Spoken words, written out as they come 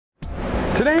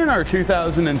Today in our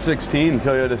 2016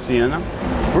 Toyota Sienna,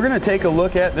 we're going to take a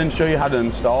look at, then show you how to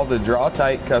install the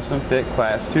Draw-Tite Custom Fit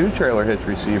Class 2 Trailer Hitch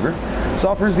Receiver. This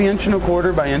offers the 1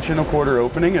 1/4 by 1 1/4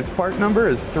 opening. Its part number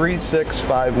is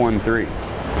 36513.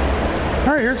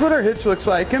 All right, here's what our hitch looks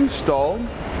like installed.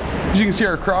 As you can see,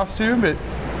 our cross tube, it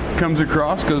comes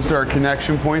across, goes to our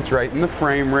connection points right in the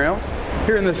frame rails.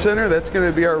 Here in the center, that's going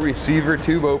to be our receiver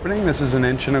tube opening. This is 1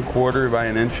 1/4 by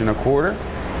 1 1/4.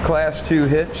 Class 2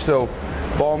 hitch, so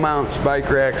ball mounts, bike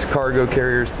racks, cargo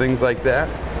carriers, things like that.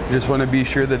 You just want to be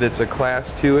sure that it's a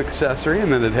Class 2 accessory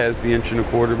and that it has the 1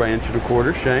 1/4 by 1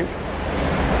 1/4 shank.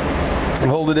 And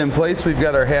hold it in place, we've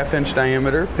got our 1/2 inch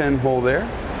diameter pinhole there.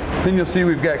 Then you'll see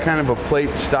we've got kind of a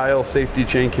plate style safety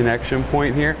chain connection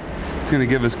point here. It's going to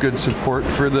give us good support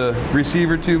for the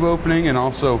receiver tube opening and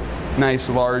also nice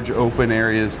large open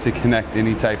areas to connect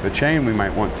any type of chain we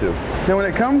might want to. Now when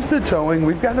it comes to towing,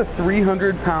 we've got a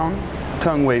 300-pound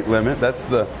tongue weight limit. That's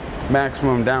the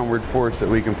maximum downward force that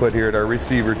we can put here at our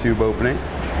receiver tube opening.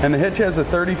 And the hitch has a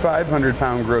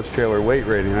 3,500-pound gross trailer weight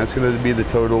rating. That's going to be the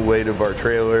total weight of our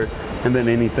trailer and then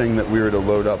anything that we were to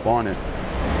load up on it.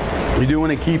 You do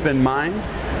want to keep in mind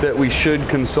that we should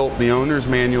consult the owner's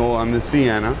manual on the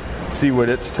Sienna, see what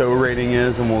its tow rating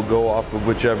is, and we'll go off of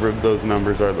whichever of those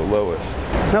numbers are the lowest.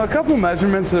 Now a couple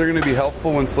measurements that are going to be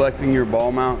helpful when selecting your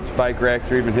ball mounts, bike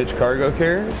racks, or even hitch cargo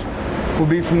carriers will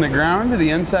be from the ground to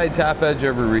the inside top edge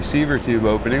of a receiver tube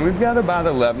opening. We've got about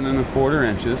 11 1/4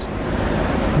 inches.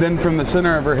 Then from the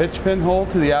center of our hitch pinhole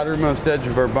to the outermost edge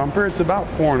of our bumper, it's about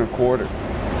 4 1/4.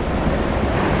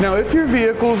 Now if your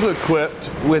vehicle is equipped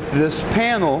with this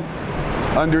panel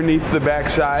underneath the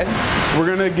backside, we're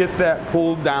going to get that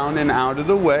pulled down and out of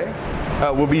the way.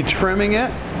 We'll be trimming it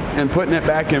and putting it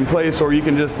back in place, or you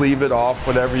can just leave it off,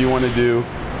 whatever you want to do.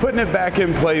 Putting it back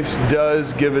in place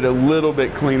does give it a little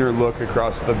bit cleaner look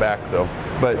across the back though,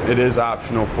 but it is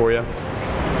optional for you.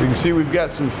 You can see we've got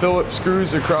some Phillips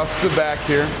screws across the back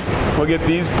here. We'll get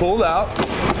these pulled out.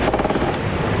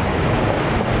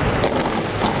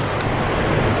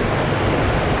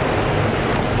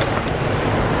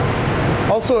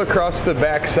 Also across the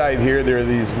back side here, there are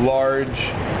these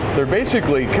large, they're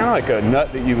basically kind of like a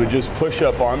nut that you would just push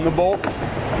up on the bolt.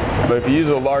 But if you use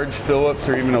a large Phillips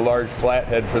or even a large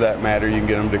flathead for that matter, you can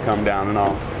get them to come down and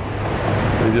off.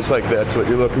 And just like that's what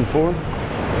you're looking for.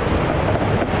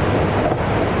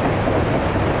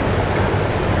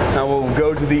 Now we'll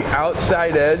go to the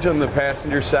outside edge on the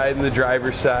passenger side and the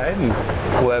driver's side, and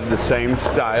we'll have the same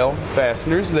style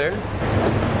fasteners there.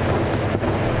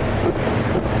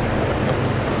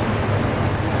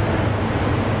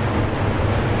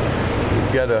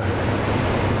 Got a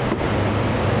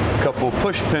couple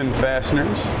push pin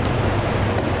fasteners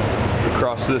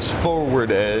across this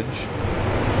forward edge.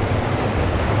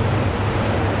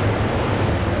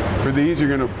 For these, you're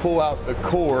going to pull out the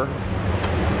core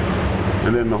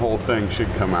and then the whole thing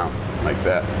should come out like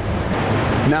that.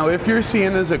 Now if your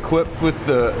Sienna is equipped with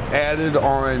the added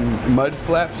on mud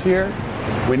flaps here,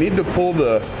 we need to pull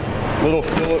the little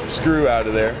Phillips screw out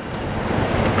of there.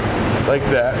 Just like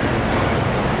that.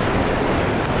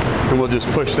 And we'll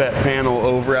just push that panel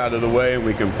over out of the way and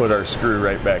we can put our screw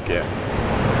right back in.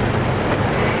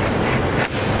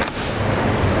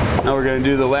 Now we're going to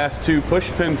do the last 2 push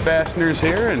pin fasteners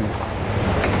here and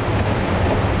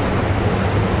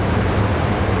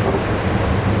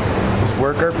just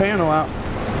work our panel out.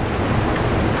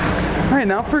 All right,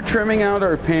 now for trimming out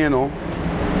our panel,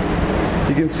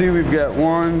 you can see we've got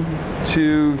 1,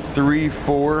 2, 3,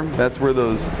 4. That's where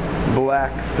those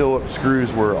black Phillips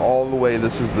screws were all the way.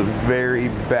 This is the very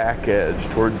back edge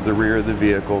towards the rear of the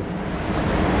vehicle.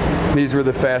 These were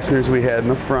the fasteners we had in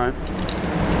the front.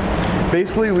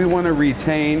 Basically, we want to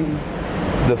retain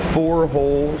the 4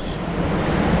 holes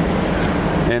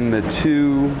and the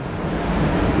 2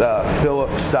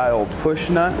 Phillips style push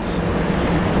nuts.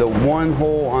 The 1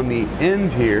 hole on the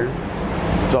end here,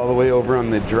 it's all the way over on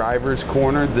the driver's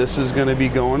corner. This is going to be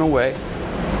going away.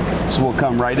 So we'll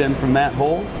come right in from that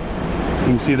hole. You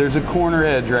can see there's a corner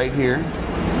edge right here.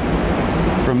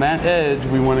 From that edge,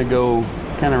 we want to go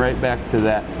kind of right back to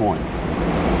that point.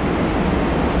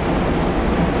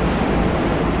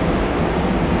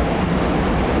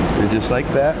 And just like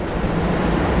that.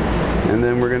 And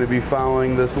then we're going to be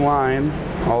following this line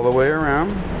all the way around.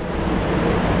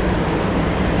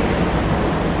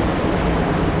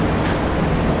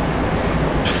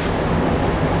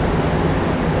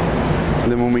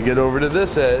 And then when we get over to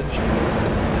this edge,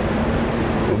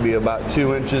 be about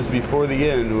 2 inches before the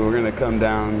end. We're going to come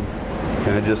down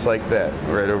kind of just like that,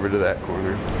 right over to that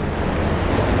corner.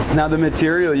 Now the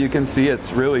material, you can see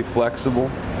it's really flexible,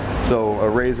 so a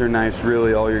razor knife's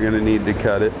really all you're going to need to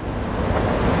cut it.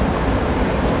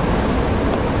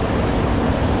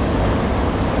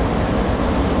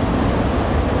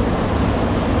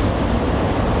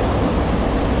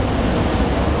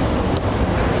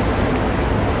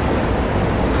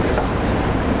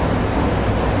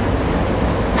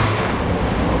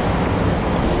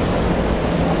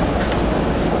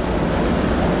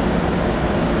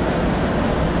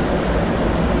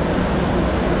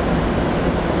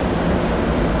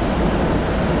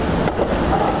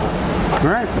 All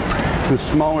right, the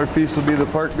smaller piece will be the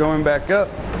part going back up.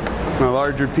 A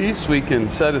larger piece we can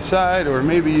set aside or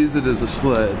maybe use it as a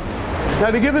sled. Now,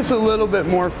 to give us a little bit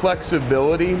more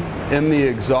flexibility in the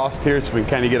exhaust here so we can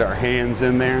kind of get our hands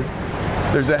in there,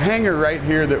 there's a hanger right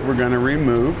here that we're going to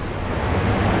remove.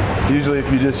 Usually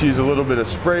if you just use a little bit of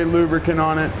spray lubricant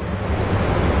on it,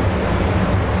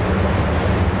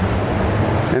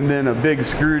 and then a big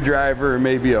screwdriver or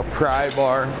maybe a pry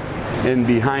bar in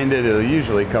behind it, it'll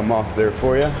usually come off there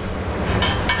for you.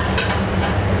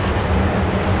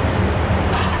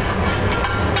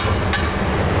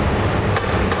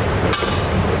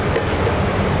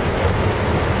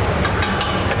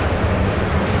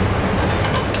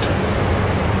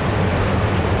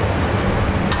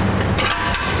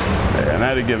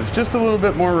 To give us just a little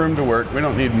bit more room to work. We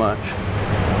don't need much.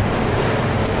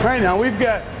 All right, now we've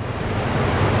got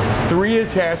 3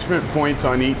 attachment points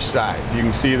on each side. You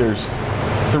can see there's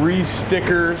 3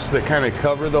 stickers that kind of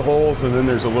cover the holes, and then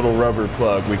there's a little rubber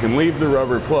plug. We can leave the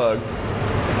rubber plug,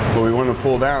 but we want to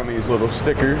pull down these little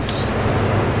stickers.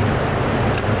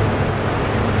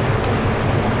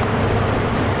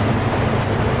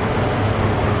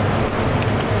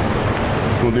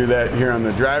 We'll do that here on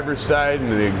the driver's side,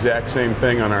 and the exact same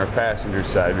thing on our passenger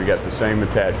side. We got the same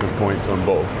attachment points on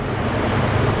both.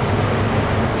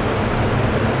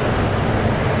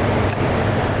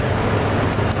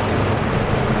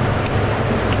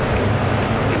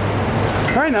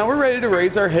 All right, now we're ready to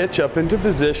raise our hitch up into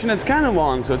position. It's kind of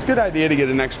long, so it's a good idea to get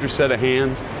an extra set of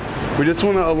hands. We just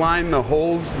want to align the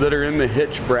holes that are in the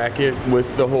hitch bracket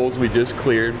with the holes we just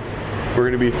cleared. We're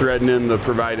going to be threading in the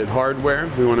provided hardware.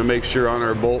 We want to make sure on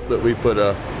our bolt that we put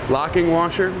a locking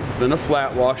washer, then a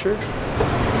flat washer,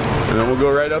 and then we'll go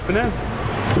right up and in.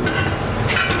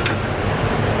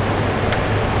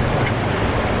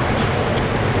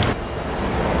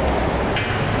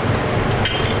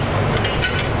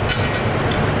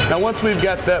 Now once we've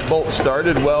got that bolt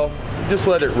started, well, just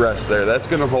let it rest there. That's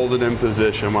going to hold it in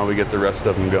position while we get the rest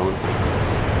of them going.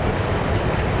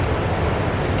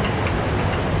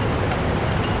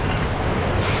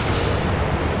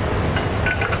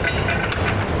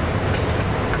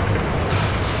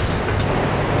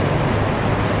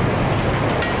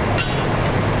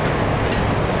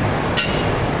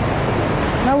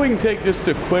 We can take just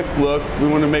a quick look. We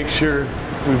want to make sure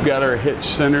we've got our hitch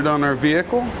centered on our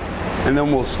vehicle, and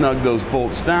then we'll snug those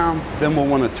bolts down. Then we'll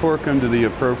want to torque them to the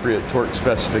appropriate torque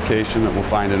specification that we'll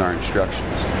find in our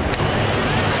instructions.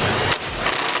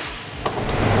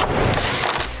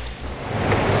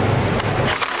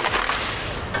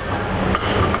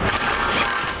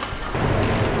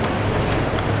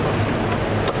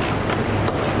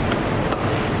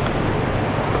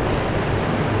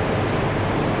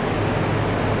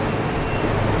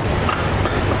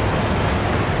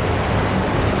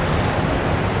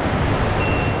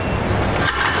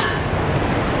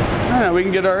 Now we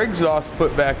can get our exhaust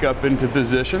put back up into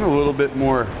position. A little bit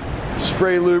more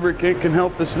spray lubricant can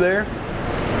help us there.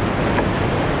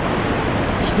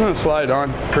 Just gonna slide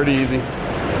on, pretty easy.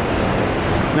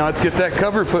 Now let's get that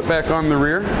cover put back on the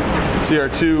rear. See our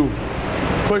 2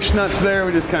 push nuts there,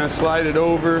 we just kind of slide it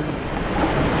over.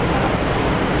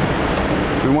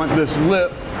 We want this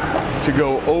lip to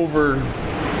go over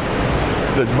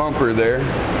the bumper there.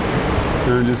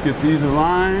 And just get these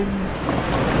aligned.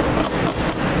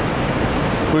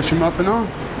 Push them up and on.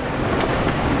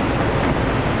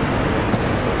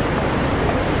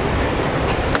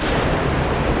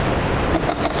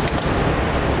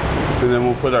 And then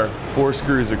we'll put our 4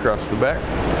 screws across the back.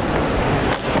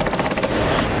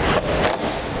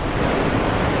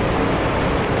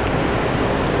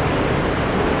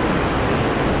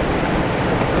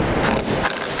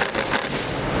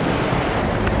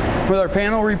 With our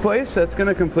panel replaced, that's going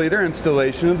to complete our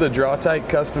installation of the Draw-Tite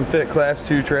Custom Fit Class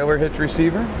 2 Trailer Hitch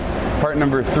Receiver, part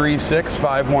number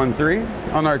 36513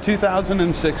 on our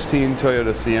 2016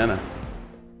 Toyota Sienna.